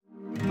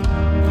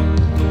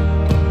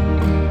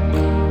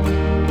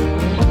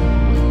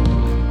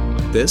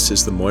This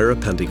is the Moira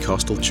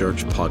Pentecostal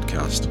Church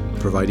podcast,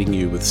 providing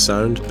you with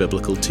sound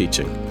biblical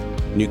teaching.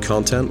 New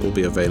content will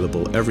be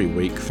available every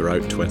week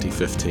throughout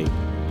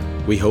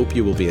 2015. We hope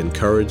you will be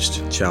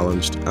encouraged,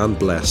 challenged, and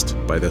blessed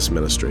by this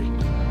ministry.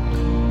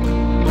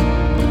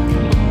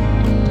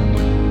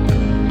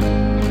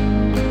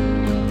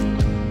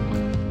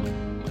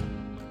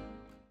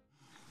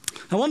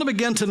 I want to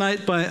begin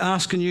tonight by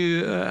asking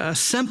you a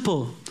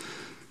simple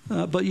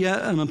but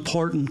yet an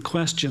important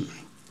question.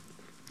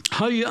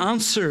 How you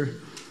answer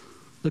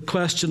the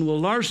question will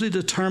largely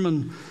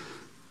determine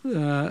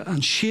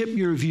and shape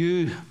your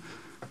view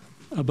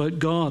about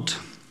God.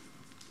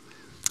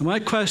 And my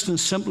question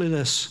is simply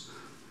this: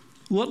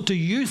 what do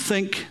you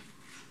think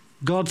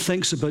God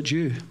thinks about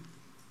you?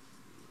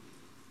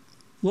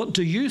 What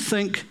do you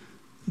think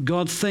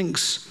God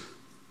thinks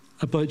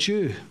about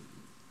you?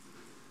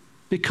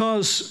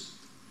 Because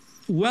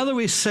whether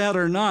we say it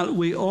or not,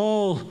 we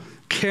all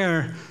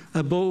care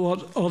about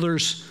what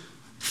others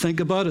think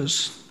about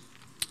us.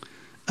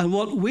 And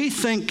what we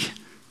think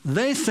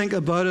they think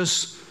about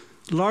us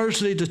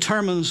largely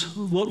determines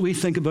what we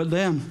think about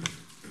them.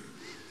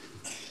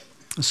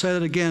 I'll say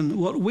that again.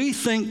 What we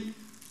think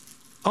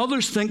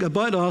others think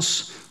about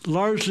us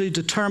largely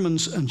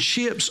determines and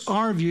shapes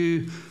our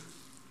view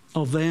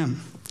of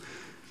them.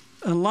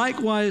 And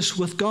likewise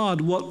with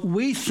God, what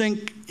we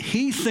think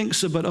He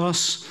thinks about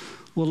us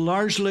will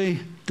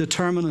largely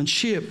determine and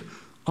shape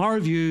our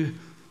view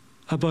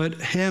about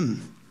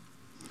Him.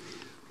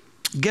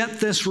 Get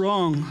this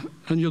wrong,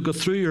 and you'll go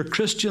through your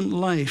Christian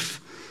life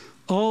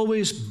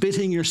always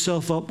beating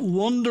yourself up,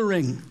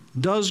 wondering,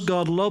 does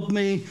God love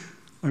me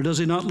or does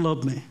He not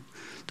love me?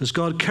 Does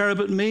God care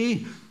about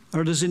me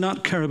or does He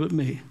not care about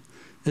me?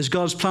 Is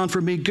God's plan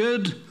for me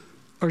good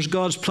or is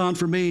God's plan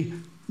for me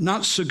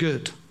not so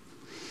good?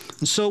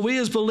 And so we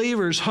as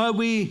believers, how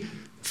we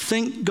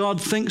think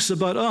God thinks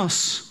about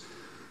us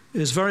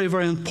is very,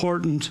 very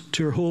important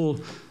to your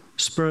whole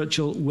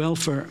spiritual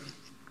welfare.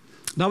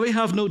 Now, we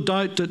have no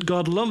doubt that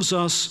God loves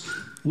us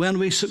when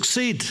we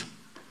succeed.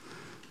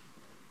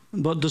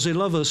 But does He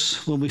love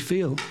us when we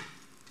fail?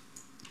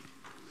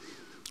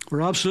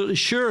 We're absolutely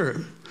sure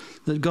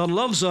that God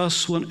loves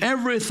us when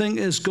everything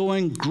is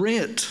going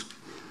great.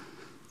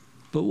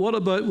 But what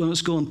about when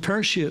it's going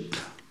pear-shaped?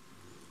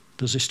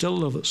 Does He still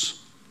love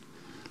us?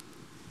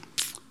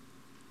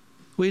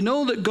 We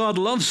know that God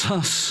loves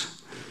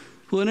us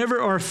whenever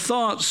our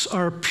thoughts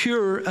are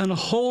pure and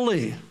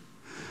holy.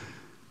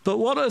 But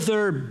what if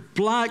they're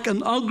black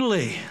and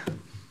ugly?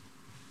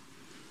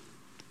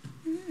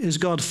 Is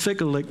God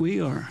fickle like we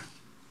are?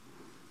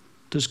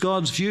 Does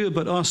God's view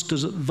about us,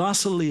 does it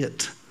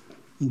vacillate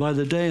by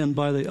the day and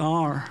by the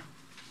hour?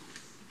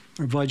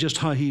 Or by just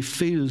how He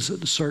feels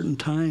at certain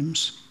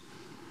times?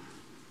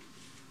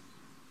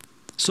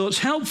 So it's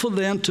helpful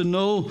then to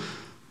know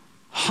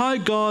how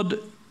God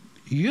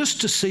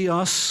used to see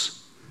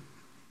us,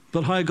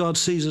 but how God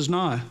sees us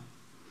now.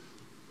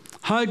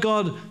 How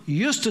God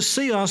used to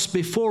see us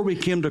before we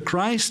came to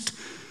Christ,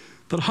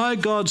 but how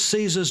God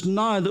sees us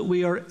now that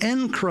we are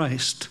in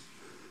Christ.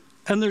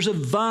 And there's a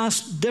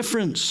vast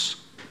difference.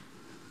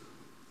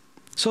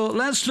 So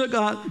let's look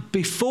at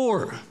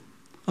before,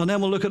 and then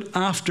we'll look at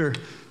after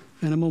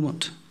in a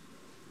moment.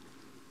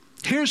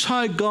 Here's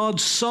how God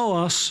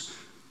saw us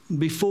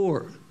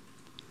before.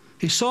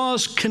 He saw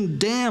us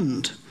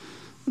condemned.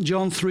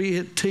 John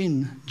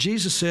 3:18,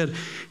 Jesus said,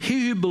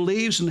 "He who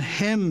believes in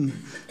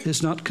Him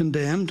is not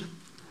condemned,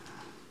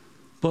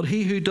 but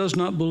he who does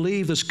not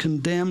believe is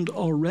condemned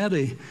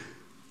already,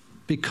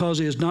 because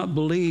he has not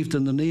believed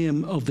in the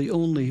name of the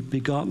only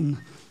begotten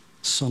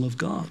Son of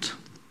God."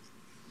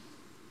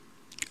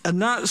 And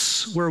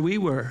that's where we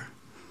were.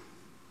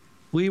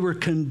 We were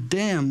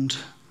condemned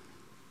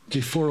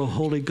before a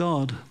holy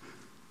God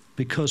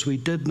because we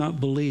did not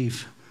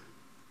believe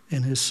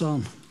in His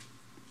Son.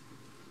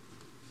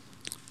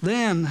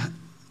 Then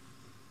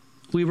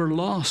we were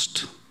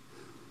lost.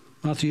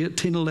 Matthew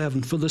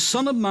 18:11, "For the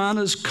Son of Man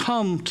is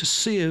come to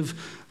save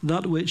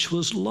that which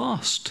was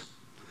lost."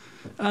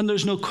 And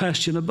there's no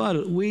question about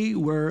it. We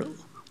were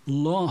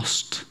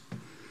lost.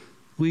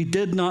 We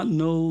did not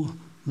know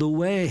the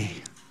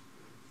way.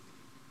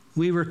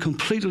 We were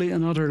completely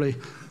and utterly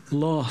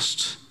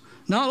lost.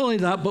 Not only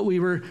that, but we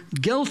were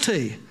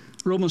guilty.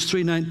 Romans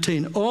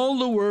 3:19, "All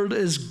the world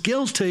is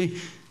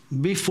guilty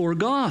before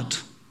God."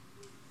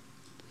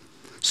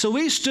 So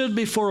we stood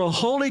before a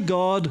holy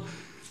God,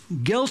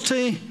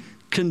 guilty,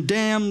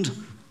 condemned,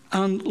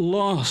 and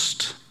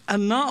lost.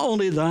 And not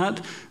only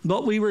that,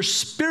 but we were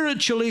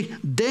spiritually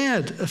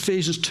dead,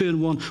 Ephesians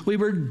 2:1. We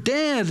were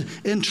dead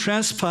in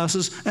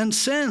trespasses and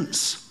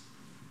sins.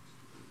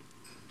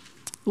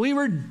 We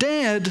were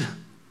dead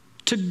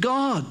to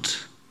God.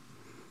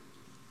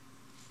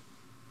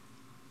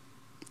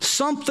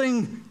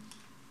 Something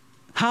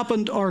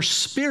happened to our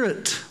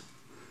spirit,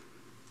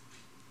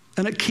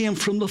 and it came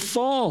from the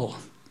fall.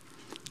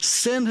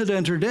 Sin had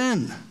entered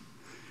in,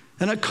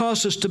 and it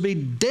caused us to be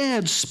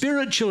dead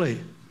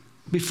spiritually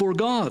before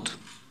God.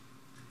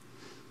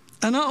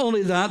 And not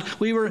only that,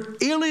 we were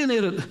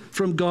alienated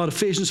from God,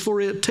 Ephesians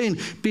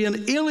 4:18,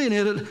 being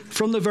alienated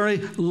from the very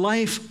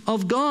life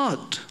of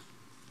God.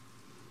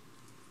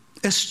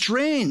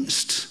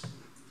 Estranged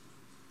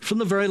from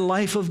the very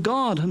life of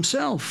God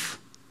himself.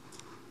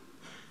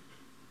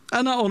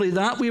 And not only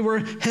that, we were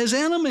his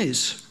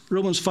enemies,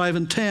 Romans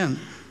 5:10,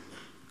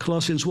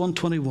 Colossians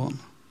 1:21.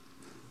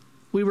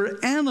 We were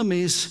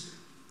enemies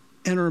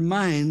in our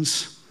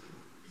minds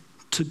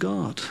to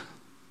God.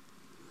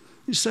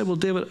 You say, well,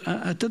 David,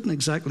 I didn't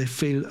exactly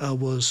feel I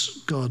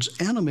was God's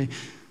enemy.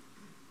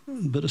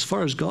 But as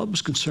far as God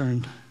was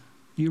concerned,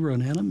 you were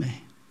an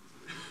enemy.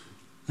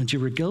 And you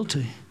were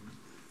guilty.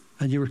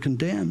 And you were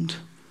condemned.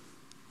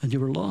 And you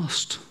were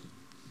lost.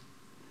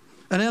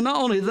 And then not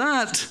only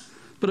that,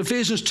 but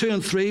Ephesians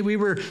 2:3, we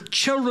were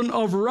children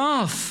of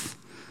wrath.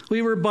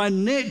 We were by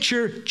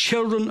nature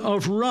children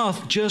of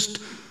wrath, just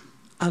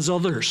as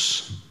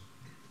others.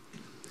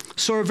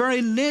 So our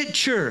very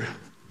nature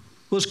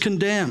was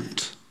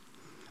condemned.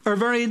 Our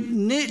very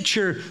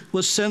nature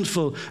was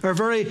sinful. Our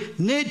very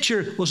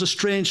nature was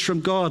estranged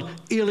from God,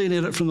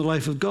 alienated from the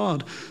life of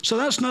God. So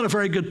that's not a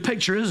very good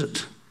picture, is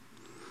it?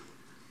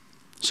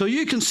 So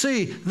you can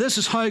see this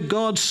is how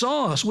God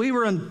saw us. We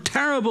were in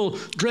terrible,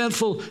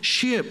 dreadful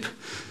shape.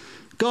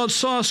 God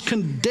saw us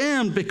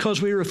condemned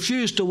because we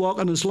refused to walk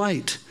in his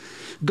light.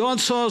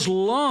 God saw us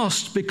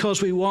lost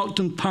because we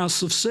walked in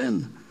paths of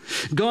sin.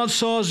 God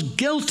saw us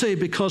guilty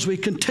because we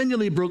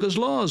continually broke his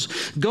laws.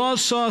 God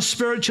saw us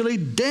spiritually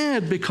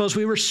dead because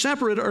we were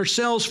separated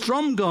ourselves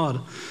from God.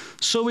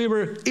 So we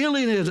were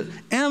alienated,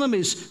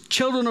 enemies,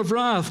 children of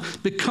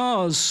wrath,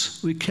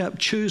 because we kept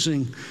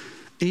choosing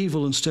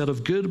evil instead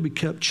of good. We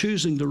kept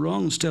choosing the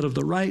wrong instead of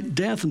the right,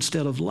 death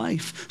instead of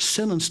life,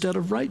 sin instead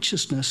of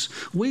righteousness.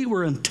 We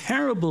were in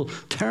terrible,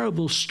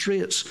 terrible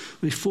straits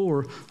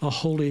before a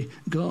holy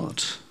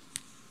God.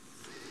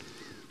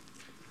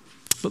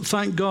 But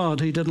thank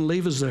God he didn't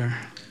leave us there.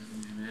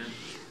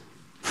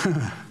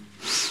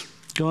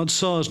 God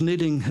saw us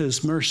needing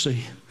his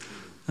mercy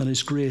and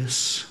his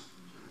grace.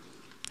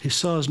 He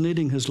saw us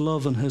needing his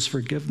love and his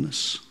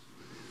forgiveness.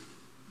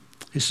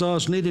 He saw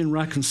us needing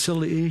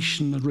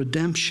reconciliation and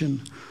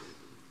redemption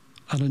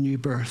and a new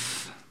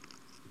birth.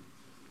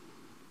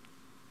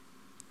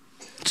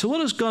 So what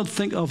does God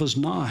think of us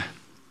now?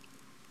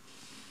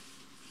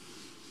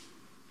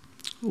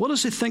 What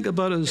does he think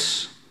about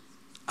us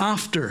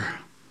after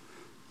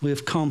we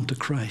have come to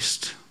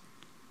Christ?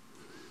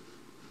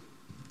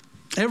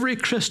 Every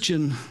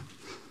Christian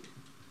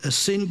is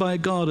seen by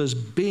God as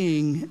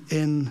being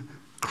in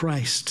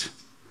Christ.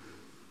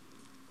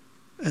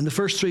 In the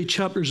first 3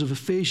 chapters of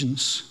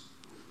Ephesians,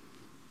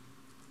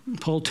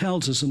 Paul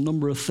tells us a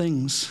number of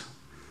things,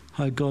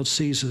 how God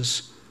sees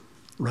us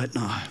right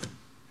now.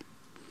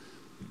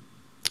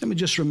 Let me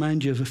just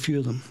remind you of a few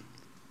of them.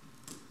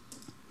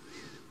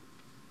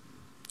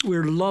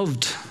 We're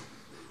loved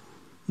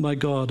by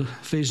God,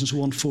 Ephesians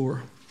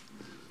 1:4.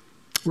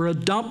 We're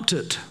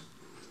adopted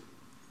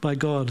by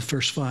God,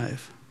 verse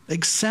 5.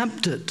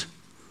 Accepted,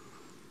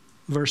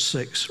 verse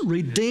 6.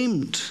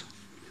 Redeemed,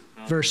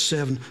 verse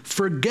 7.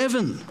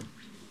 Forgiven,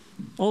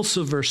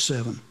 also verse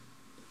 7.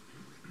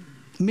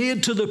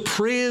 Made to the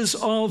praise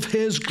of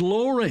his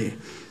glory,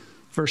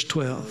 verse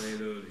 12.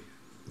 Hallelujah.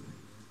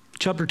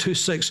 Chapter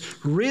 2:6.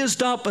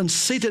 Raised up and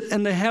seated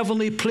in the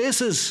heavenly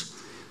places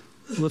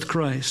with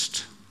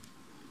Christ.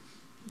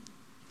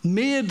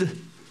 Made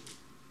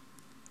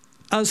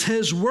as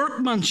his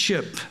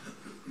workmanship,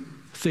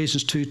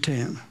 Ephesians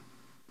 2:10.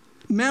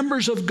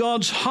 Members of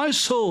God's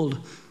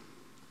household,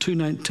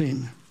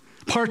 2:19.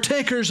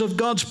 Partakers of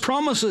God's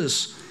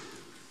promises,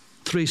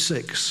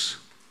 3:6.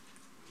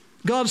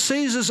 God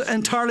sees us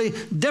entirely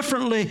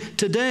differently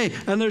today.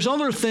 And there's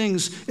other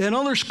things in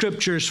other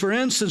scriptures. For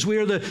instance, we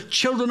are the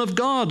children of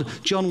God,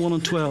 John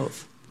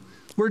 1:12.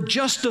 We're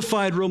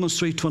justified, Romans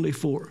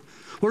 3:24.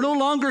 We're no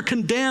longer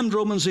condemned,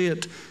 Romans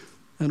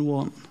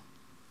 8:1.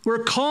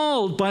 We're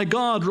called by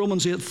God,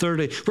 Romans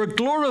 8:30. We're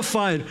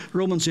glorified,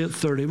 Romans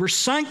 8:30. We're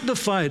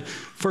sanctified,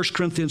 1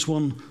 Corinthians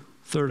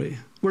 1:30.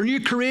 We're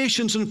new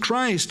creations in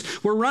Christ.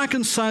 We're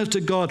reconciled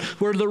to God.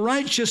 We're the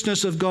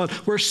righteousness of God.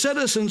 We're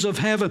citizens of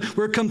heaven.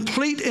 We're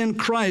complete in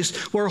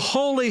Christ. We're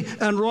holy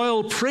and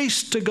royal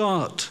priests to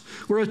God.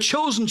 We're a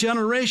chosen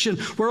generation.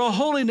 We're a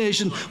holy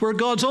nation. We're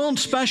God's own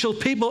special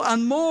people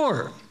and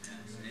more.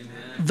 Amen.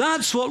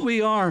 That's what we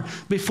are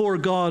before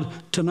God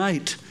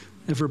tonight,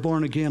 if we're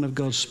born again of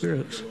God's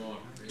Spirit.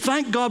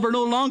 Thank God we're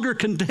no longer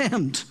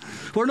condemned.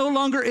 We're no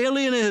longer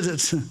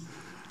alienated.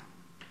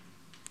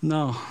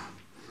 No.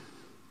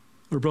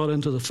 We're brought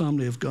into the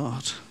family of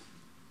God.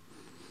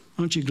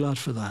 Aren't you glad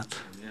for that?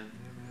 Amen.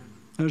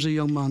 There's a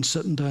young man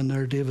sitting down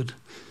there, David,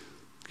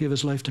 gave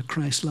his life to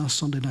Christ last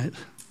Sunday night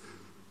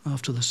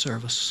after the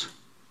service.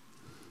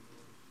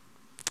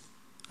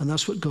 And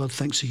that's what God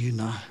thinks of you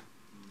now.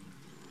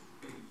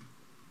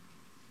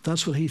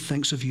 That's what he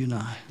thinks of you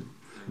now.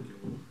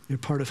 You're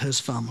part of his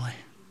family.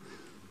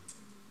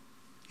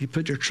 You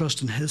put your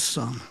trust in his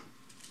Son,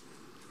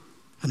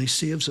 and he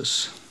saves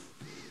us,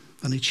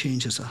 and he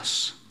changes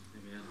us.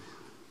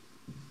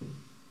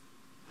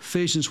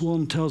 Ephesians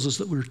 1 tells us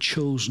that we're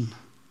chosen.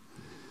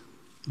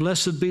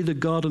 Blessed be the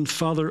God and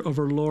Father of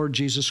our Lord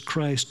Jesus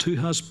Christ, who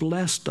has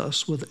blessed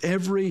us with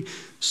every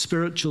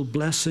spiritual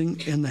blessing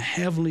in the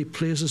heavenly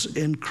places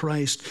in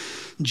Christ,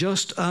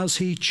 just as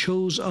he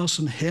chose us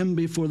in him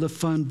before the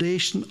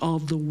foundation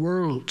of the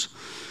world,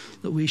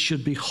 that we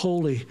should be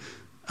holy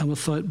and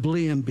without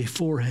blame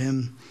before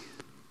him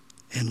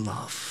in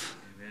love.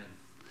 Amen.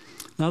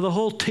 Now, the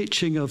whole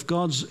teaching of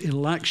God's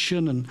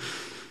election and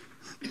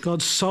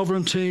God's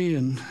sovereignty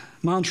and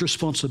man's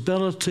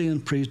responsibility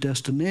and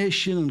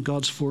predestination and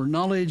God's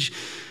foreknowledge,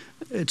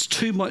 it's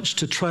too much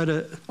to try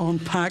to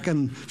unpack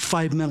in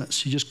 5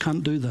 minutes. You just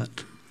can't do that.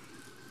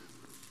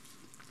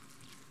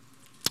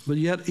 But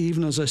yet,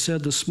 even as I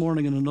said this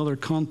morning in another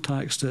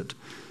context, that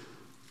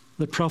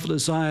the prophet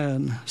Isaiah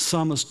and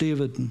psalmist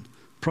David and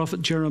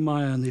prophet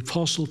Jeremiah and the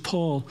apostle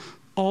Paul,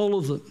 all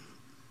of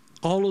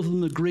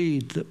them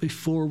agreed that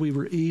before we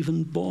were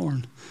even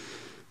born,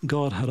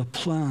 God had a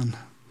plan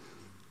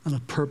and a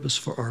purpose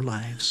for our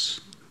lives.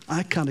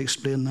 I can't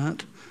explain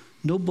that.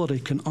 Nobody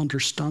can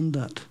understand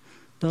that.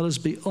 That is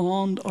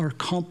beyond our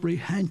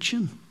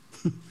comprehension.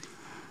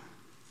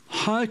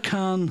 How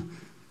can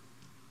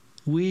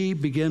we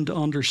begin to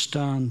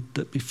understand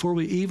that before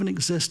we even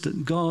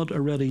existed, God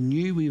already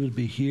knew we would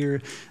be here,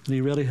 and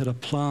he already had a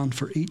plan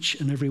for each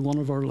and every one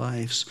of our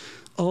lives?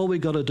 All we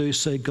got to do is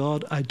say,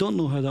 God, I don't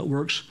know how that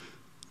works,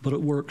 but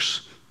it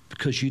works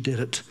because you did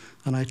it.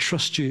 And I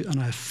trust you, and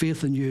I have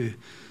faith in you.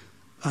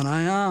 And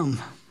I am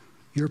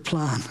your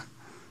plan.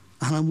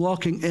 And I'm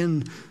walking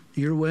in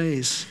your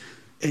ways,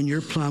 in your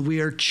plan.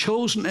 We are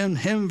chosen in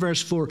him,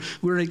 verse 4.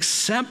 We're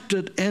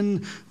accepted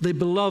in the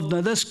beloved.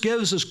 Now, this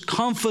gives us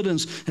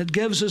confidence. It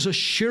gives us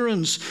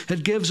assurance.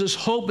 It gives us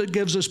hope. It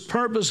gives us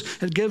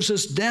purpose. It gives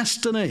us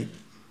destiny.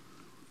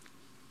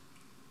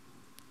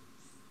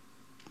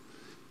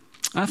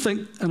 I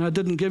think, and I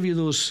didn't give you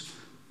those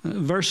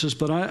verses,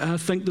 but I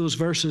think those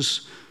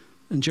verses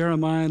in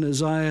Jeremiah and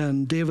Isaiah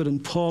and David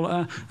and Paul,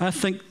 I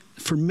think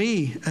for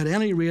me, at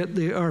any rate,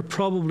 they are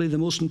probably the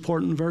most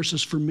important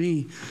verses for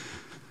me,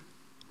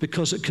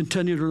 because it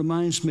continually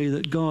reminds me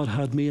that God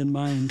had me in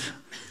mind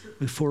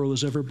before I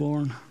was ever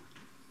born,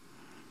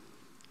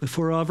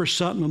 before I ever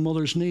sat in my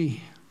mother's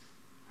knee.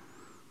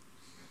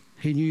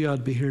 He knew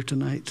I'd be here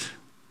tonight,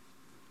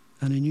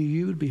 and he knew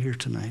you would be here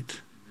tonight.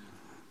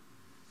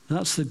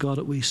 That's the God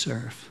that we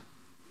serve.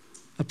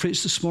 I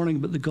preached this morning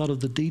about the God of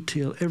the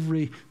detail.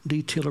 Every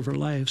detail of our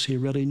lives he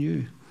already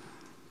knew.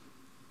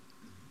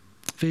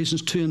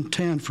 Ephesians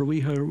 2:10, for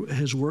we are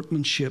his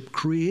workmanship,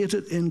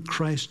 created in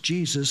Christ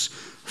Jesus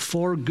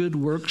for good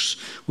works,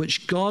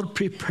 which God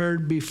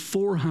prepared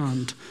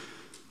beforehand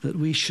that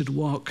we should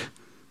walk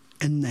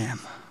in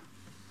them.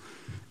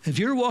 If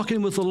you're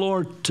walking with the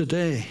Lord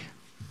today,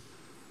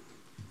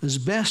 as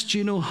best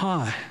you know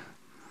how,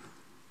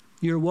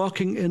 you're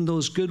walking in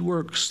those good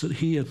works that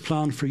he had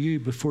planned for you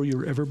before you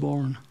were ever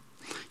born.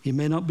 You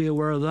may not be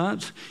aware of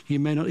that. You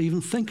may not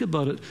even think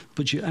about it,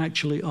 but you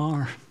actually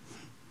are.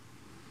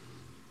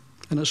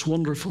 And it's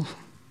wonderful.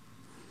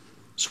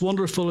 It's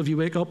wonderful if you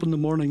wake up in the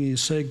morning and you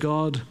say,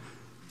 God,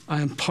 I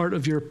am part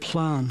of your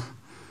plan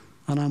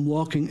and I'm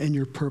walking in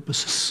your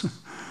purposes.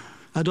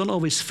 I don't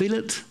always feel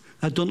it.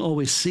 I don't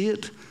always see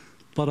it,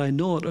 but I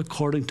know it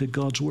according to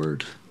God's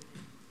word.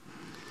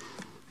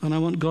 And I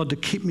want God to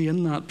keep me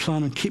in that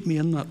plan and keep me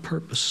in that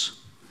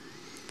purpose.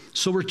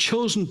 So we're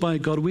chosen by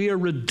God. We are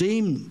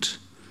redeemed.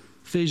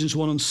 Ephesians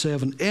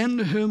 1:7. In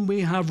whom we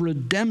have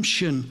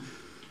redemption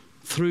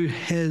through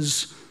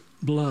his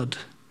blood.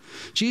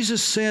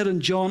 Jesus said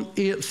in John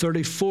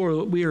 8:34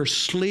 that we are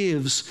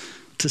slaves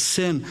to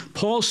sin.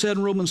 Paul said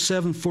in Romans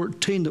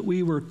 7:14 that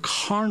we were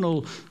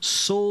carnal,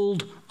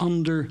 sold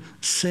under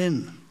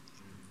sin.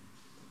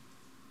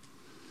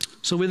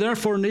 So we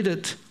therefore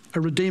needed a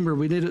redeemer.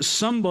 We needed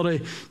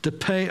somebody to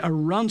pay a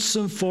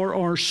ransom for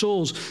our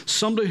souls,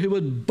 somebody who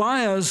would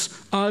buy us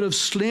out of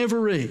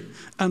slavery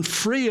and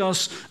free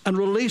us and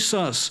release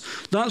us.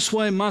 That's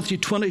why Matthew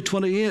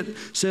 20:28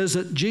 says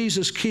that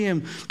Jesus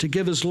came to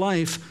give his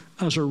life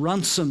as a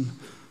ransom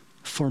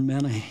for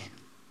many.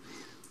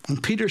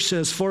 And Peter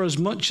says, for as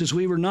much as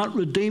we were not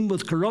redeemed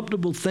with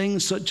corruptible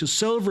things such as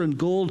silver and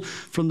gold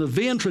from the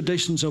vain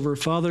traditions of our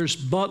fathers,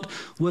 but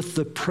with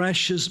the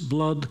precious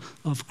blood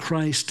of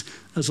Christ,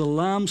 as a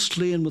lamb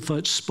slain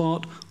without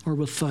spot or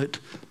without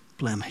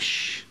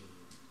blemish.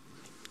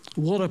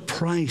 What a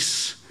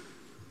price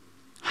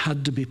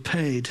had to be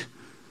paid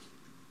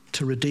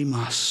to redeem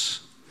us.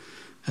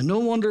 And no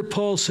wonder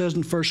Paul says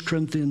in 1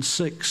 Corinthians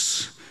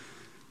 6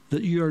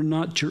 that you are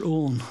not your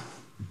own.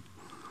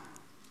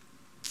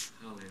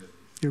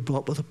 You're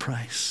bought with a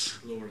price.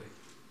 Glory.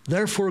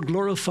 Therefore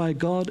glorify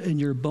God in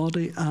your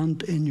body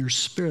and in your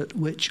spirit,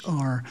 which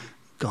are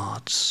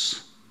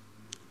God's.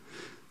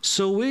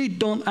 So we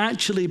don't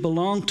actually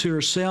belong to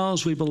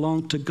ourselves, we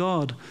belong to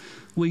God.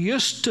 We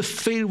used to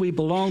feel we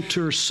belonged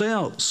to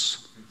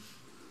ourselves.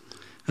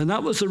 And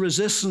that was the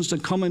resistance to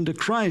coming to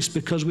Christ,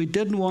 because we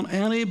didn't want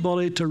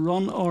anybody to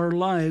run our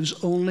lives,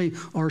 only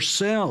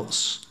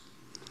ourselves.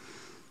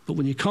 But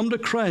when you come to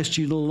Christ,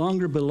 you no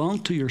longer belong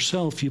to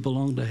yourself, you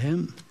belong to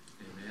him.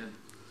 Amen.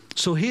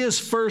 So he is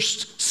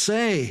first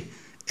say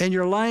in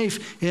your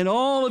life, in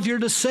all of your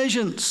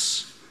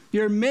decisions,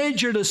 your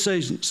major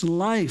decisions in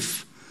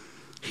life.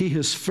 He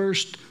is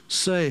first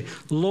say.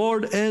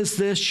 Lord, is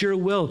this your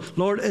will?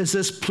 Lord, is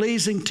this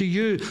pleasing to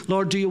you?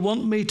 Lord, do you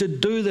want me to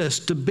do this,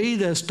 to be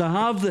this, to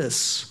have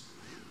this?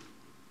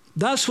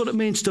 That's what it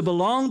means to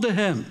belong to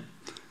him.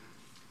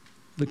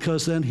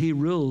 Because then he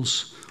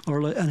rules,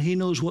 and he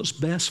knows what's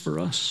best for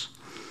us,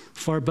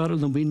 far better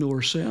than we know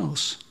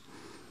ourselves.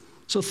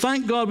 So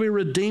thank God we're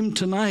redeemed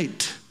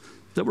tonight,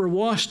 that we're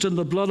washed in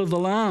the blood of the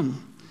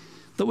Lamb,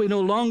 that we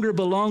no longer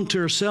belong to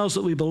ourselves,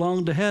 that we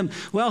belong to him.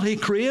 Well, he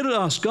created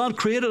us. God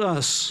created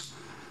us.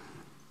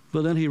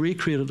 But then he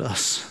recreated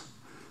us,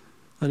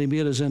 and he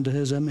made us into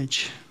his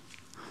image.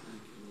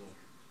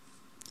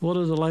 What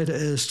a delight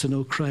it is to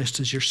know Christ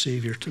as your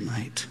Savior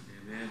tonight.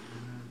 Amen.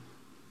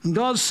 And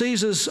God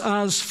sees us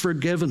as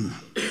forgiven.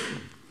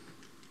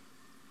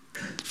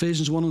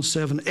 Ephesians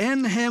 1:7.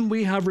 In him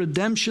we have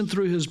redemption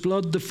through his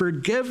blood, the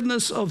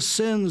forgiveness of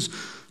sins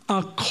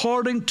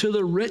according to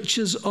the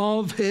riches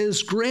of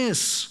his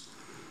grace.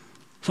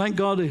 Thank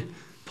God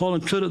Paul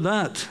included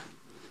that.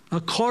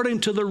 According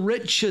to the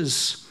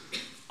riches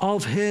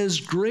of his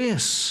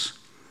grace.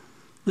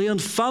 The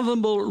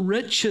unfathomable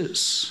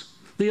riches,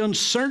 the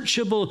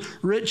unsearchable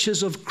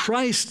riches of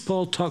Christ,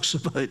 Paul talks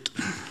about.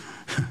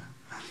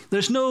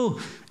 There's no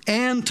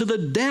end to the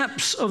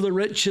depths of the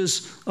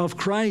riches of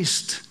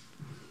Christ.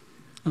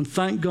 And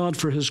thank God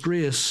for his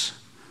grace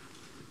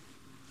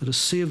that has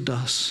saved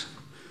us,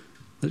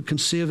 that can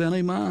save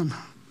any man,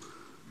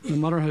 no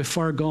matter how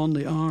far gone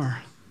they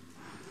are.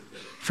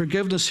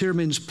 Forgiveness here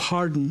means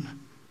pardon.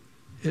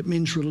 It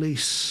means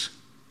release.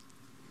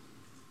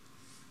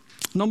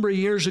 A number of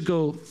years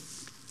ago,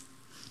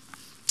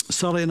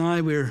 Sally and I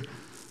were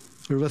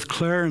with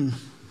Claire, and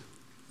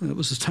it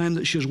was the time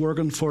that she was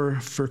working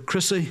for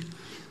Chrissy.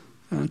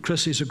 And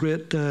Chrissy's a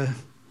great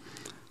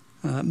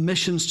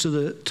missions to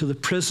the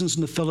prisons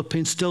in the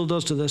Philippines, still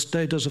does to this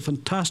day, does a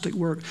fantastic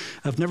work.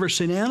 I've never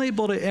seen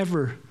anybody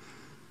ever.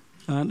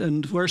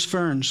 And where's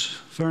Ferns?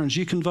 Ferns,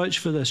 you can vouch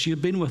for this.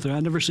 You've been with her.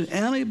 I've never seen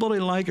anybody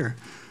like her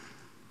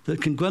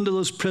that can go into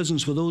those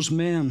prisons with those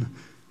men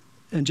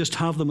and just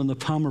have them in the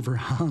palm of her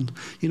hand.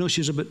 You know,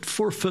 she's about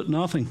 4 foot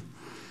nothing,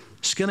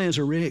 skinny as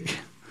a rake.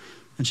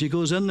 And she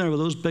goes in there with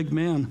those big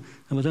men,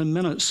 and within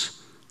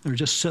minutes, they're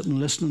just sitting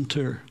listening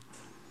to her,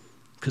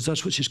 because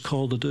that's what she's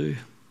called to do.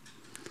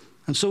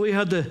 And so we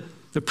had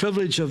the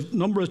privilege of a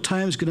number of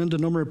times getting into a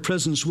number of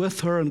prisons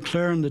with her and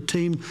Claire and the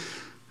team.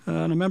 And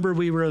I remember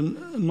we were in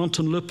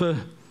Muntinlupa,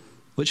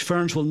 which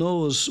Ferns will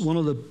know is one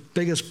of the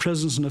biggest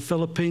prisons in the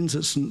Philippines.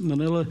 It's in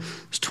Manila.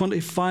 It's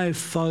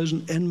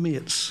 25,000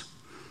 inmates.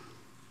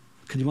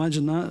 Can you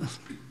imagine that?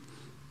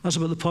 That's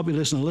about the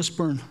population of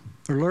Lisburn,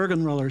 or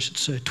Lurgan rather, I should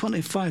say,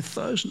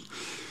 25,000.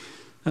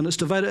 And it's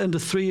divided into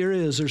 3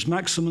 areas. There's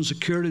maximum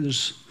security,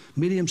 there's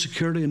medium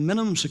security, and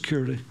minimum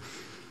security.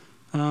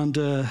 And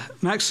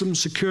maximum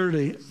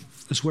security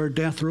is where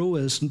death row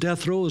is. And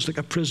death row is like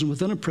a prison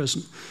within a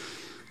prison.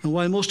 And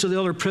while most of the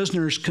other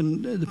prisoners,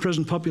 the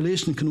prison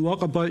population, can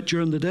walk about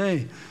during the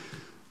day,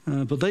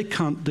 but they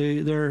can't.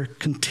 They're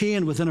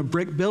contained within a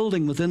brick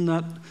building, within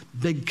that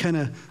big kind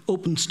of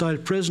open-style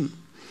prison.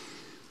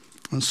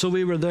 And so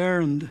we were there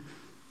and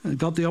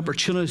got the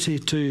opportunity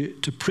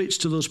to preach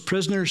to those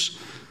prisoners,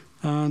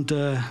 and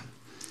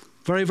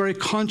very, very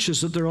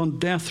conscious that they're on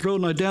death row.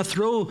 Now, death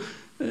row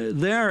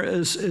there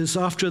is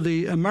after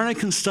the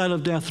American style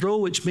of death row,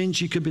 which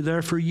means you could be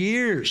there for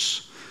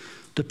years,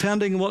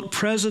 depending on what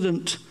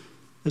president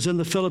is in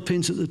the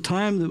Philippines at the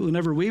time. That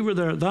whenever we were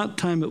there at that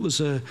time, it was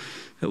a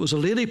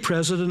lady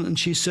president, and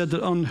she said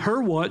that on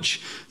her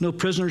watch, no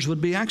prisoners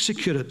would be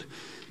executed.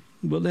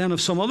 But then if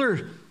some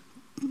other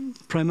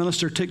prime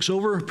minister takes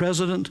over,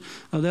 president,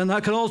 then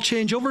that could all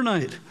change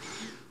overnight.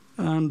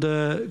 And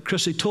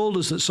Chrissy told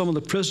us that some of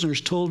the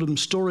prisoners told him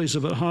stories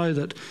about how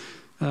that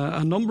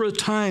a number of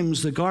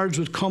times the guards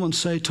would come and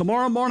say,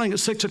 tomorrow morning at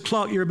 6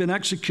 o'clock you're being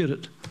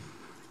executed.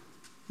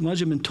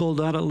 Imagine being told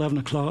that at 11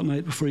 o'clock at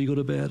night before you go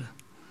to bed.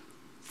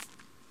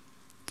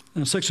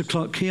 And 6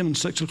 o'clock came and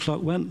 6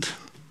 o'clock went.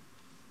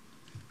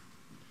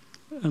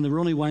 And they were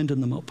only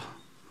winding them up.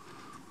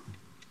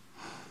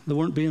 They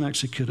weren't being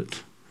executed,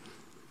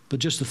 but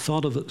just the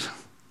thought of it.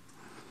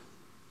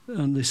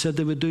 And they said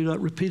they would do that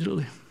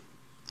repeatedly.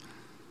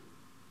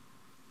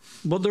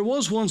 But there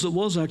was ones that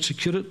was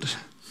executed.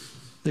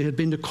 They had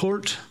been to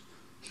court.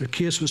 Their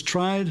case was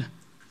tried.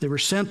 They were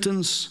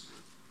sentenced.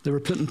 They were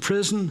put in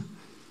prison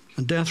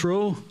and death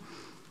row.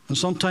 And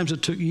sometimes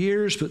it took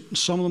years, but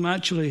some of them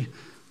actually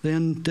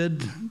then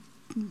did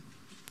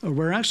or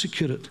were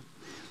executed.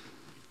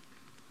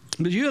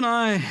 But you and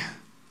I,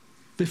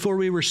 before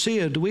we were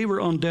saved, we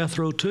were on death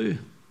row too.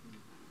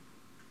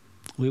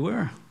 We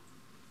were.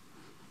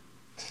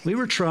 We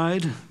were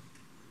tried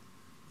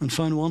and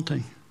found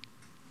wanting.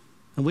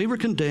 And we were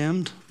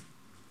condemned.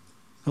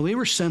 And we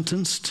were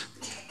sentenced.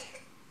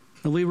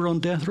 And we were on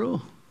death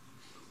row.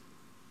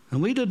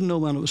 And we didn't know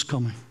when it was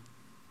coming.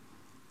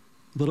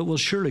 but it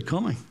was surely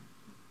coming.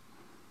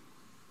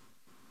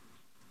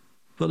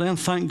 But then,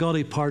 thank God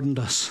he pardoned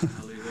us.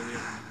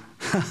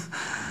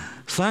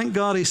 Thank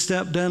God he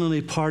stepped in and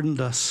he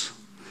pardoned us.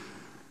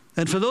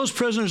 And for those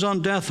prisoners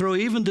on death row,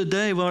 even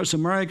today, whether it's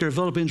America or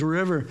Philippines or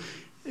wherever,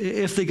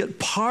 if they get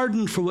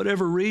pardoned for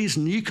whatever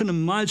reason, you can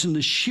imagine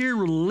the sheer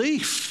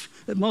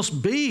relief it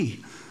must be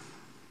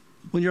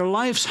when your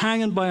life's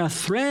hanging by a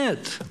thread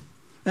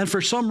and for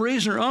some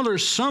reason or other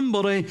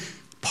somebody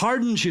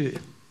pardons you.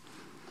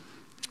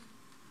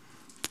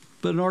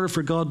 But in order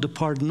for God to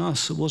pardon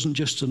us, it wasn't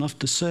just enough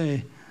to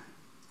say,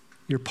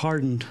 you're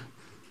pardoned.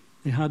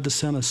 He had to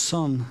send his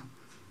Son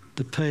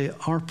to pay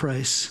our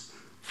price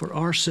for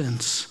our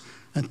sins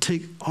and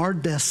take our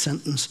death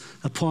sentence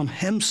upon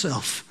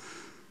himself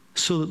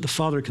so that the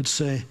Father could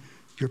say,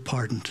 you're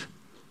pardoned.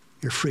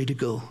 You're free to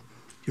go.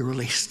 You're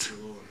released.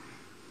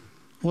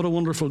 What a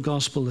wonderful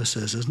gospel this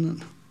is,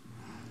 isn't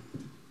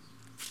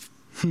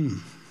it?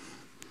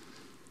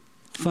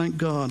 Thank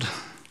God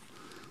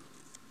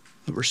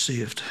that we're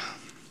saved,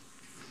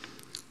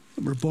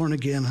 that we're born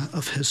again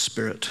of his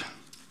Spirit,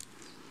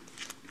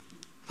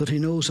 that he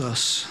knows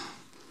us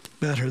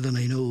better than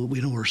we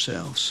know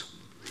ourselves.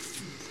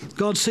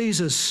 God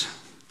sees us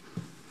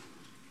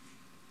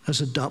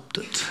as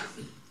adopted.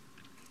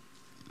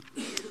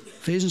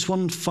 Ephesians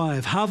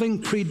 1:5,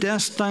 having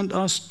predestined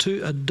us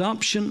to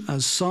adoption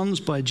as sons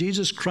by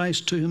Jesus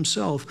Christ to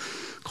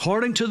himself,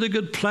 according to the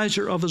good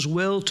pleasure of his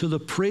will, to the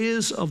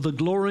praise of the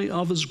glory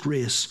of his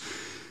grace,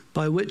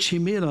 by which he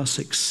made us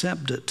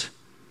accepted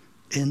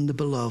in the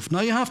beloved.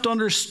 Now you have to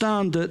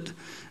understand that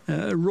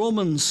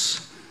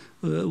Romans,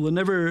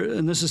 whenever,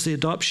 and this is the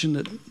adoption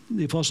that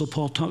the Apostle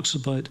Paul talks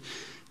about,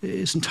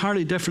 is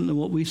entirely different than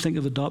what we think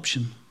of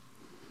adoption.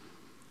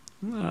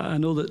 I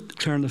know that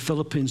Claire in the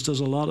Philippines does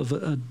a lot of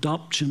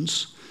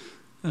adoptions,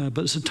 but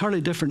it's entirely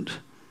different.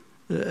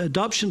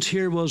 Adoptions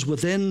here was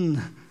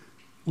within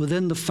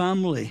the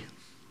family.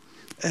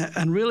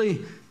 And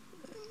really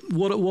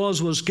what it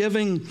was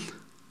giving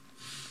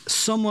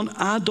someone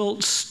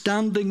adult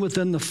standing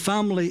within the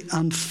family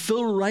and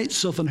full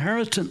rights of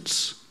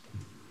inheritance.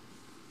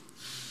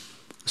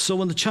 So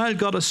when the child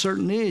got a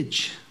certain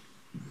age,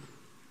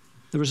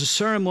 there was a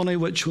ceremony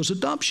which was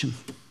adoption,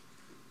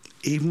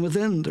 even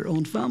within their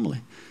own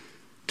family,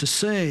 to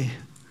say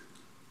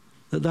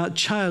that that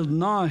child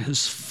now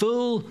has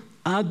full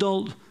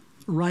adult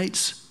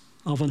rights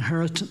of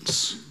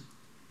inheritance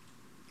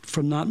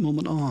from that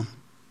moment on.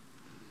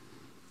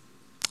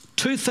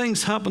 Two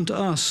things happen to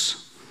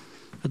us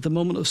at the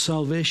moment of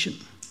salvation.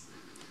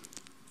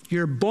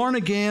 You're born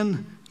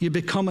again, you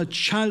become a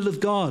child of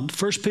God.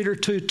 1 Peter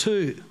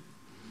 2:2.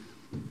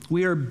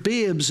 We are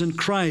babes in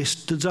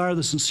Christ, desire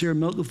the sincere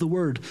milk of the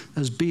word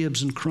as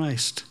babes in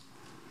Christ.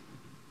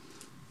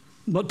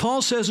 But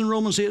Paul says in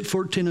Romans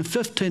 8:14 and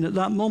 15, at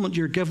that moment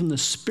you're given the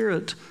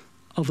spirit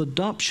of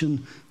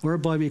adoption,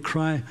 whereby we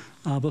cry,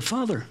 Abba,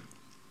 Father.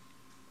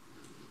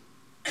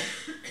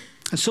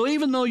 And so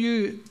even though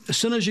as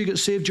soon as you get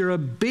saved, you're a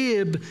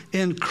babe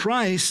in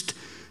Christ,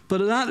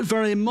 but at that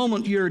very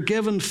moment you're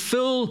given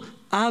full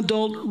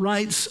adult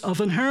rights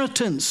of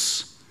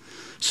inheritance.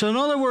 So in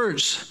other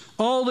words,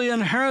 all the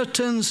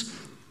inheritance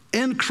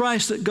in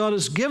Christ that God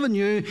has given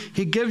you,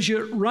 he gives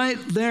you it right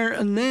there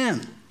and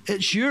then.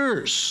 It's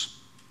yours.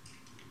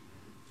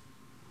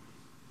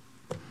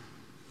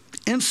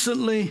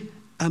 Instantly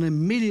and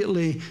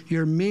immediately,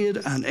 you're made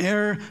an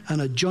heir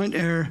and a joint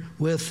heir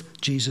with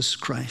Jesus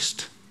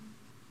Christ.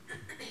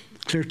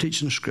 Clear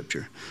teaching of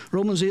Scripture.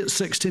 Romans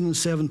 8:16 and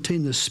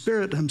 17, the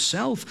Spirit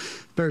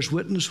himself bears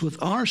witness with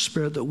our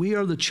spirit that we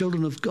are the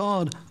children of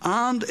God,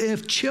 and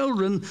if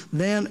children,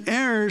 then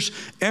heirs,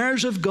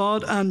 heirs of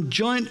God and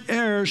joint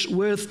heirs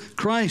with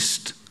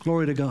Christ.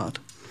 Glory to God.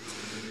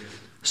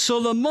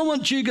 So the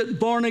moment you get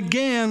born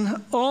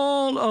again,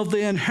 all of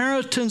the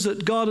inheritance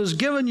that God has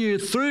given you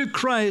through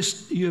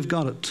Christ, you've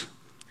got it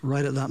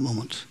right at that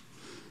moment.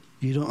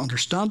 You don't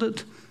understand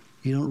it.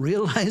 You don't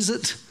realize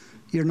it.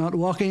 You're not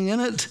walking in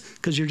it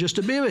because you're just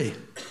a baby.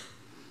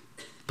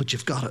 But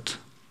you've got it.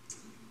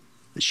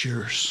 It's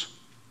yours.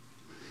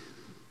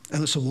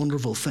 And it's a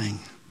wonderful thing.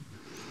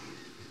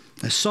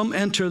 Now, some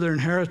enter their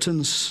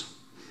inheritance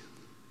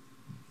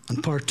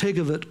and partake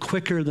of it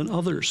quicker than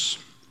others.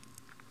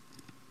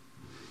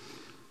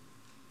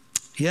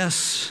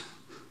 Yes,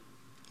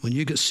 when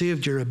you get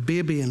saved, you're a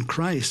baby in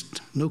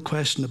Christ. No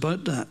question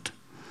about that.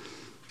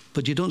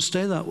 But you don't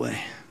stay that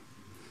way.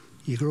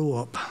 You grow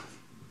up.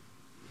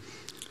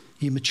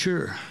 You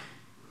mature.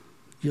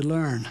 You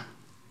learn.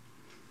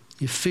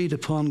 You feed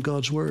upon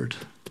God's word.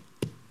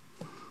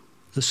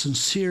 The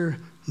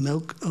sincere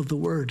milk of the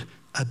word.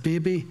 A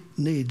baby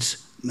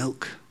needs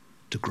milk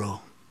to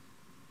grow.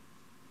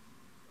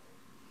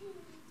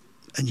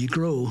 And you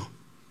grow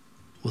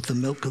with the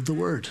milk of the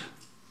word.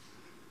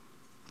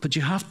 But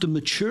you have to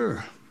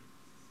mature.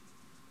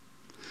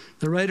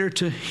 The writer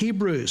to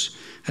Hebrews,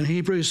 in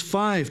Hebrews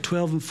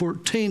 5:12 and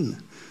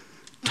 14,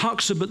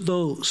 talks about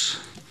those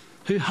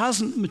who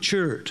hasn't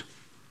matured,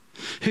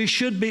 who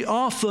should be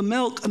off the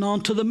milk and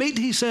onto the meat,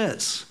 he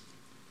says.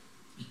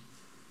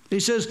 He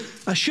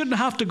says, I shouldn't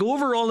have to go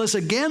over all this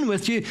again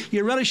with you.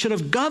 You really should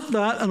have got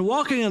that and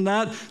walking in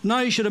that. Now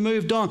you should have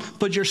moved on.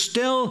 But you're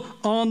still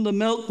on the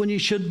milk when you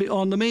should be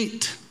on the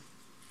meat.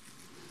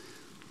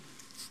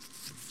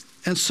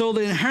 And so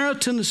the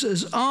inheritance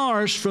is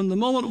ours from the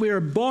moment we are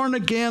born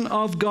again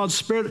of God's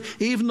Spirit,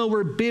 even though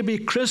we're baby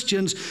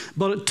Christians.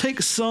 But it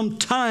takes some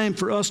time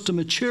for us to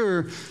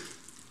mature.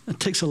 It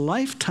takes a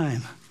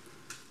lifetime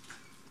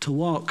to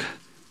walk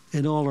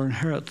in all our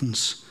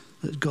inheritance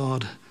that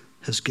God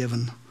has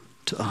given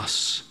to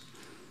us.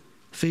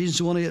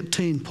 Ephesians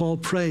 1:18, Paul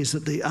prays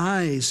that the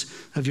eyes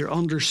of your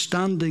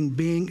understanding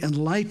being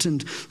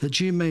enlightened, that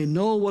you may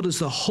know what is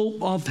the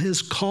hope of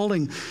his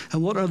calling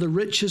and what are the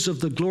riches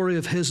of the glory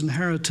of his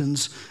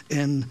inheritance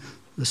in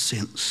the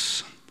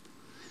saints.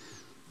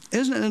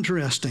 Isn't it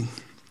interesting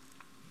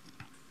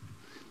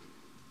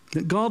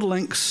that God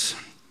links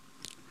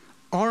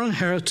our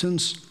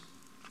inheritance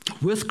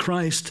with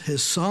Christ,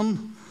 his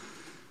Son?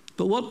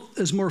 But what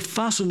is more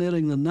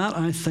fascinating than that,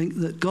 I think,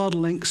 that God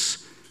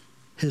links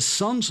his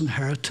Son's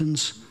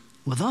inheritance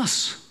with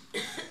us.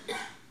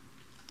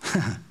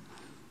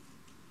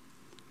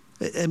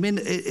 I mean,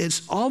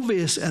 it's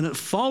obvious and it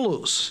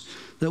follows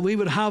that we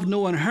would have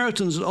no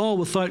inheritance at all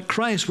without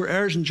Christ. We're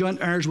heirs and joint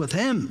heirs with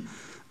him.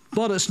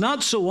 But it's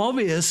not so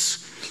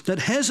obvious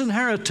that his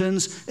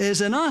inheritance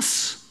is in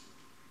us.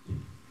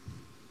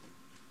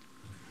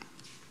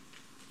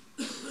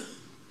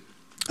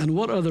 And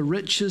what are the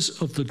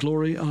riches of the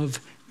glory of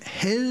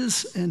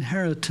his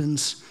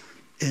inheritance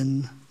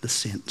in the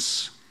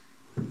saints?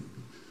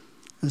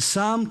 In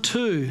Psalm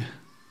 2,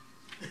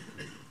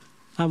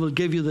 I will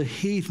give you the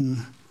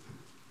heathen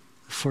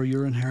for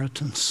your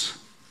inheritance.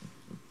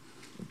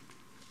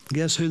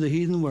 Guess who the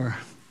heathen were?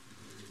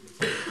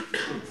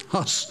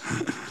 Us.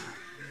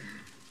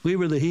 We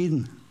were the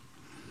heathen.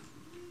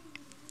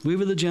 We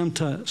were the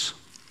Gentiles.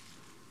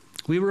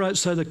 We were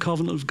outside the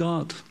covenant of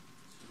God.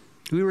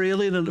 We were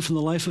alienated from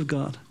the life of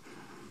God.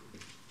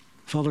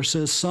 Father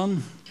says,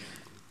 Son,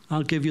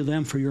 I'll give you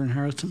them for your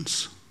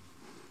inheritance.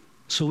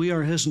 So we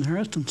are his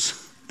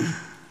inheritance.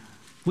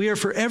 We are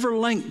forever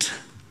linked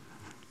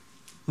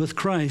with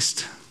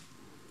Christ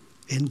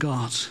in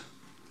God.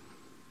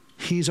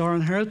 He's our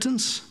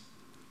inheritance.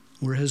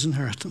 We're his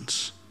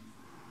inheritance.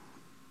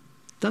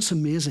 That's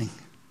amazing.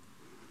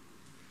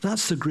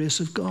 That's the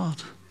grace of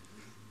God.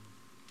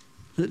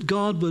 That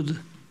God would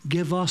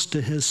give us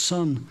to his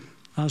Son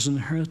as an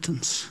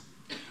inheritance.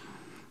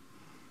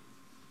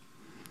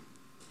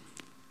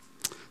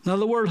 Now,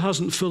 the world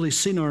hasn't fully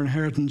seen our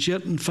inheritance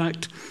yet. In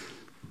fact,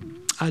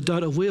 I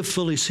doubt if we have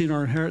fully seen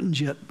our inheritance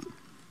yet.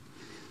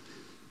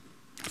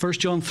 1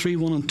 John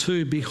 3:1 and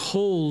 2,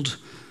 behold,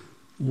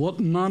 what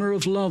manner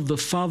of love the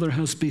Father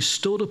has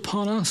bestowed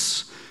upon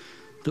us,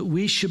 that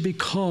we should be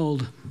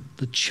called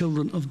the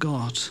children of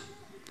God.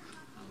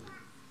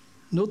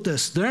 Note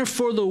this,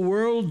 therefore the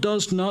world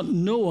does not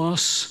know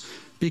us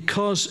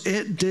because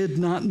it did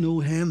not know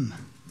him.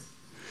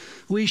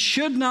 We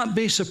should not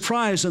be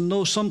surprised, and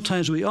though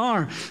sometimes we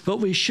are, but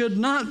we should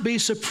not be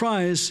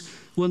surprised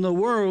when the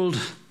world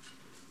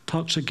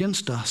talks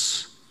against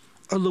us,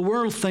 or the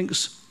world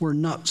thinks we're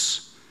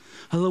nuts,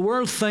 or the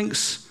world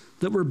thinks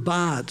that we're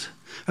bad,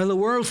 or the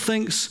world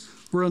thinks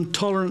we're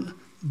intolerant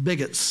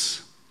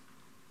bigots.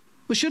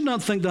 We should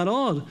not think that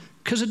odd,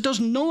 because it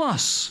doesn't know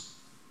us.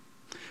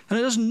 And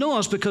it doesn't know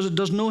us because it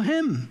doesn't know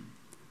him.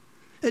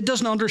 It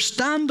doesn't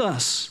understand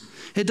us.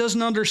 It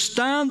doesn't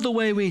understand the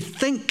way we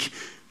think,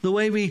 the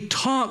way we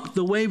talk,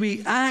 the way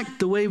we act,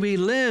 the way we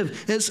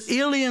live. It's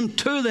alien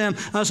to them,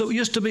 as it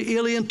used to be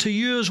alien to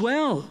you as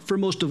well, for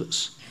most of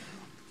us.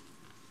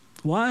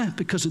 Why?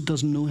 Because it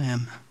doesn't know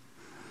him.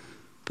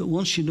 But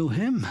once you know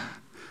him,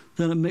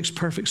 then it makes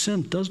perfect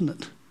sense, doesn't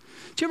it?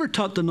 Do you ever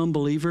talk to an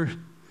unbeliever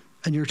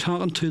and you're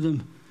talking to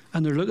them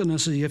and they're looking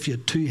as if you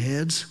had two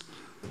heads?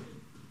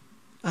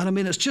 And I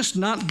mean, it's just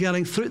not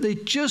getting through. They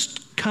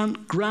just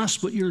can't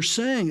grasp what you're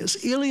saying.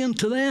 It's alien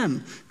to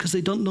them because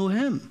they don't know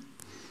him.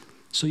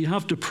 So you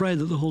have to pray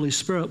that the Holy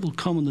Spirit will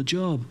come on the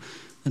job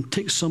and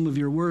take some of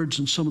your words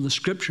and some of the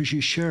scriptures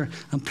you share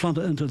and plant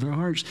it into their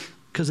hearts,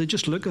 because they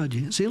just look at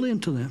you. It's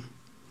alien to them.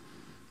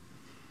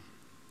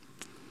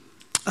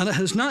 And it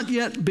has not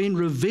yet been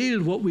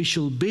revealed what we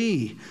shall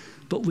be,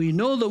 but we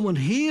know that when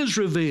he is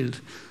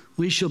revealed,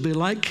 we shall be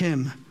like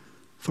him,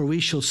 for we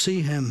shall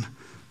see him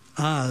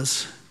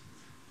as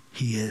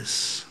he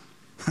is.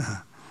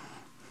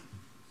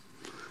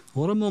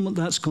 What a moment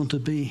that's going to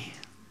be.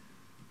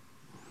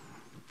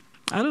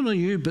 I don't know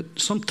you, but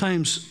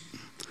sometimes,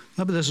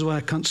 maybe this is why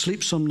I can't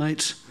sleep some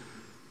nights,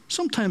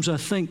 sometimes I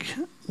think,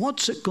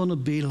 what's it going to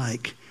be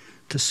like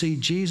to see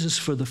Jesus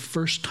for the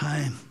first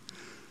time?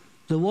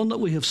 The one that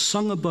we have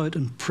sung about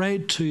and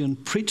prayed to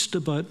and preached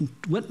about and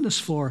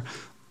witnessed for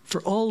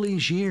all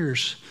these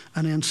years,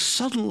 and then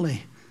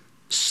suddenly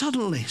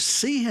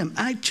see him,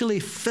 actually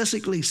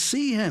physically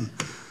see him.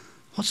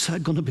 What's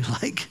that going to be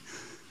like?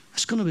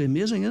 It's going to be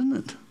amazing, isn't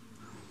it?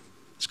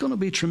 It's going to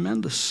be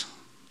tremendous.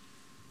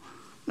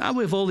 Now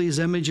we have all these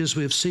images,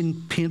 we've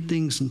seen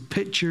paintings and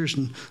pictures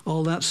and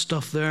all that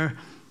stuff there.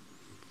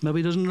 Maybe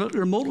he doesn't look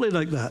remotely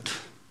like that.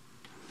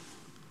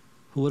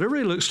 But whatever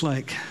he looks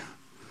like,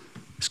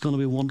 it's going to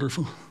be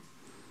wonderful.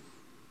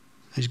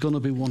 He's going to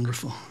be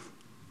wonderful.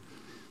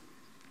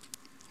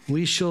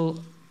 We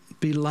shall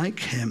be like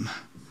him,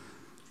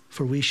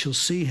 for we shall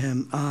see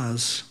him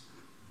as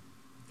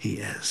he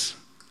is.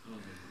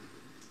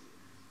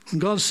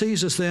 And God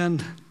sees us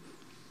then,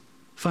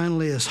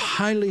 finally, as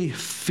highly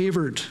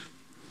favored.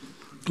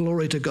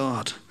 Glory to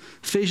God.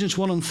 Ephesians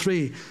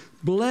 1:3,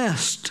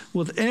 blessed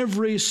with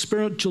every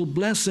spiritual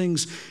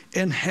blessings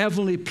in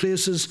heavenly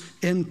places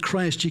in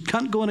Christ. You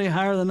can't go any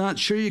higher than that.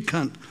 Sure you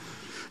can't.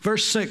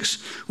 Verse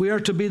 6, we are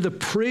to be the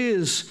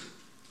praise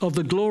of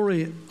the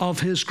glory of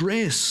his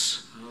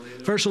grace.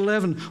 Hallelujah. Verse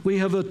 11, we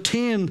have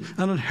attained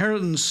an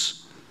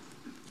inheritance.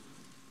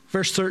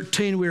 Verse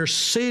 13, we are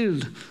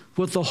sealed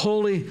with the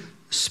Holy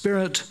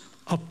Spirit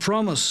of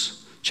promise.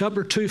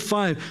 Chapter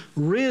 2:5,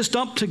 raised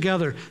up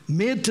together,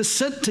 made to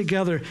sit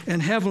together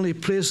in heavenly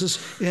places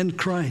in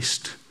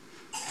Christ.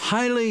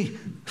 Highly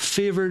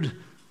favored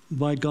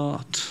by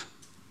God.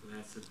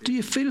 Do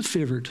you feel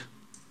favored?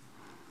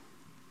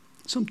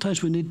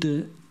 Sometimes we need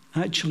to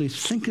actually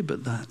think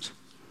about that.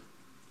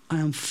 I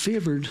am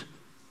favored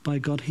by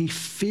God. He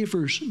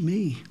favors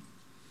me.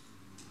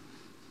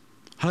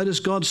 How does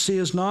God see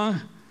us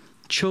now?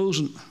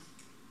 Chosen,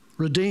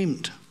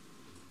 redeemed,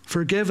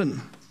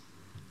 forgiven,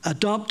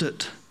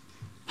 adopted,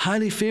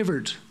 highly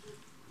favored.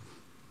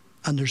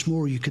 And there's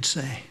more you could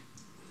say.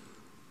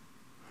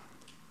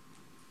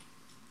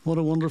 What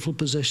a wonderful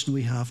position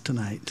we have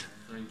tonight.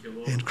 Thank you,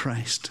 Lord. In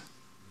Christ.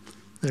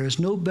 There is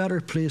no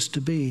better place to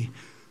be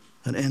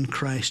than in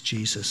Christ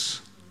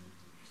Jesus.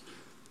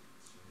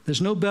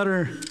 There's no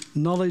better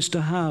knowledge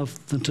to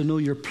have than to know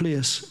your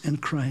place in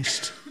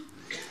Christ.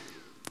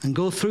 And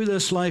go through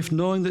this life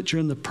knowing that you're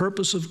in the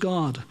purpose of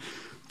God,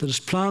 that his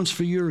plans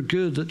for you are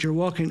good, that you're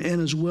walking in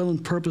his will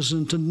and purpose,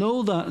 and to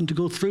know that and to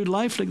go through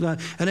life like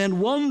that. And then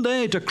one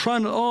day, to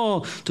crown it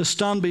all, to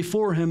stand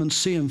before him and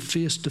see him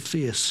face to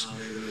face.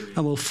 Hallelujah.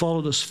 And we'll fall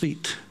at his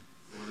feet.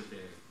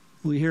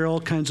 We hear all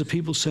kinds of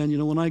people saying,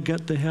 when I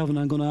get to heaven,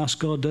 I'm going to ask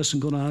God this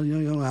and you're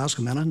going to ask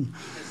him anything.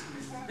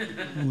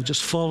 And we'll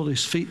just fall at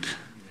his feet.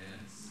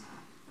 Yes.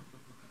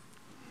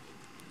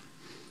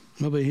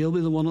 Maybe he'll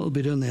be the one that will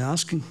be doing the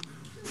asking.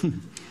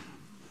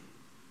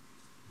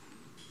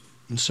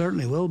 And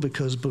certainly will,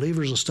 because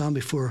believers will stand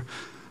before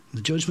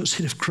the judgment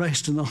seat of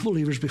Christ and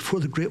unbelievers before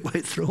the great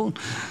white throne.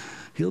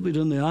 He'll be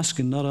doing the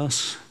asking, not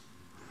us.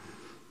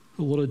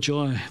 But what a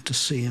joy to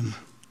see him,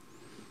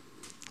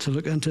 to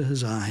look into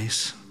his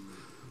eyes,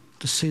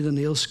 to see the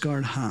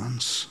nail-scarred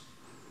hands,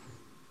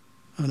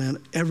 and then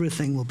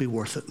everything will be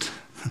worth it.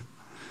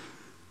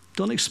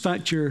 Don't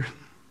expect your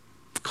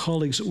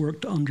colleagues at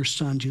work to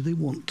understand you. They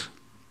won't,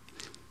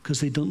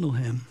 because they don't know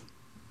him.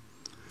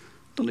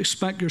 Don't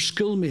expect your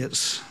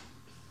schoolmates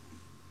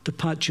to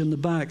pat you on the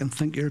back and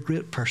think you're a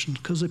great person,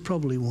 because they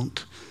probably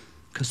won't,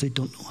 because they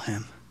don't know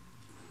him.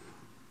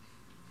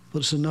 But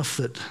it's enough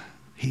that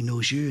he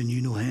knows you and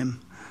you know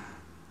him,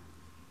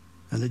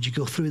 and that you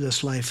go through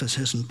this life as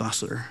his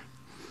ambassador,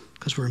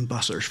 because we're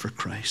ambassadors for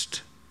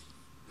Christ.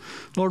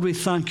 Lord, we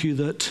thank you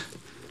that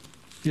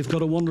you've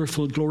got a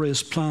wonderful,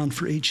 glorious plan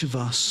for each of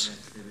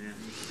us.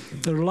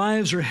 Yes, their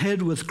lives are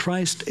hid with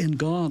Christ in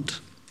God.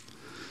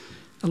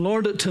 And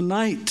Lord, that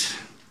tonight,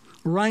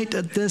 right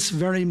at this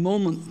very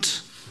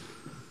moment,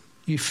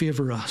 you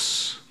favor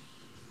us.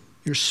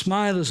 Your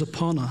smile is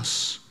upon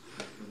us.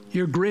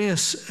 Your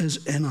grace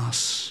is in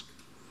us.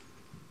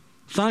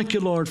 Thank you,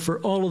 Lord, for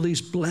all of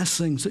these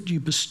blessings that you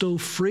bestow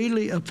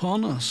freely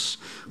upon us.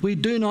 We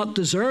do not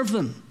deserve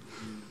them,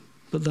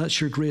 but that's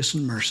your grace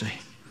and mercy.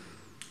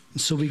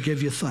 And so we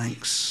give you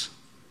thanks.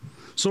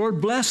 So,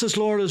 Lord, bless us,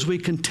 Lord, as we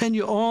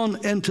continue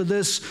on into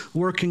this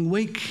working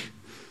week,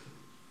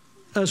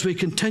 as we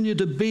continue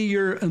to be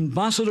your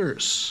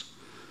ambassadors.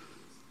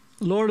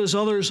 Lord, as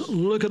others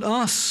look at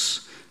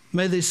us,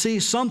 may they see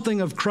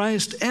something of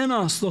Christ in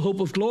us, the hope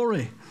of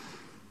glory.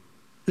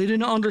 They do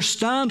not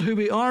understand who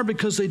we are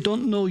because they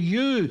don't know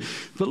you.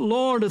 But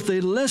Lord, if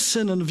they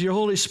listen and if your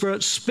Holy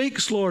Spirit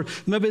speaks, Lord,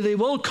 maybe they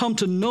will come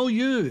to know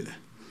you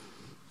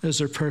as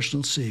their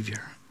personal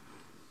Savior.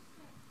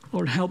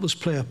 Lord, help us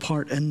play a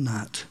part in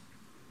that.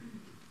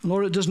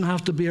 Lord, it doesn't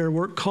have to be our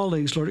work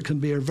colleagues. Lord, it can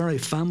be our very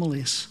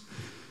families.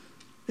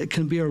 It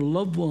can be our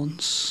loved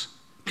ones.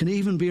 It can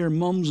even be our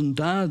mums and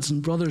dads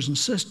and brothers and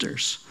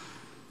sisters.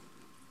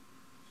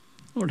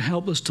 Lord,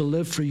 help us to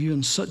live for you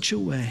in such a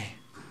way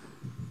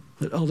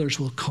that others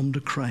will come to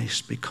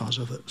Christ because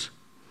of it.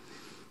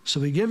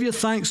 So we give you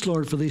thanks,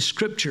 Lord, for these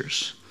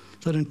scriptures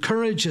that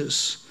encourage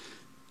us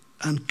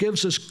and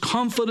gives us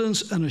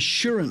confidence and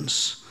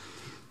assurance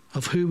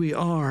of who we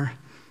are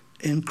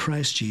in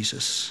Christ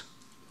Jesus.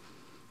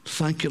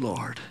 Thank you,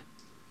 Lord,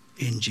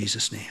 in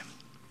Jesus' name.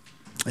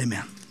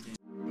 Amen.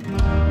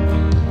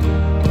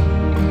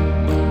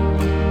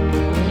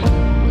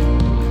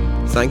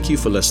 Thank you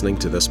for listening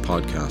to this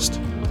podcast.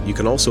 You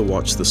can also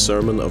watch the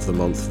Sermon of the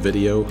Month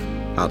video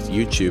at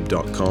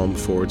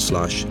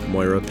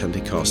youtube.com/Moira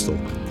Pentecostal.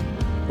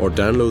 or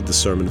download the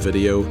sermon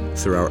video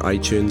through our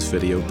iTunes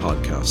video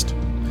podcast.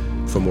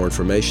 For more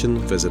information,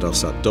 visit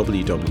us at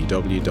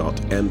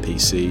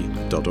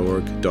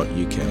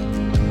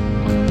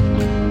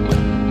www.mpc.org.uk.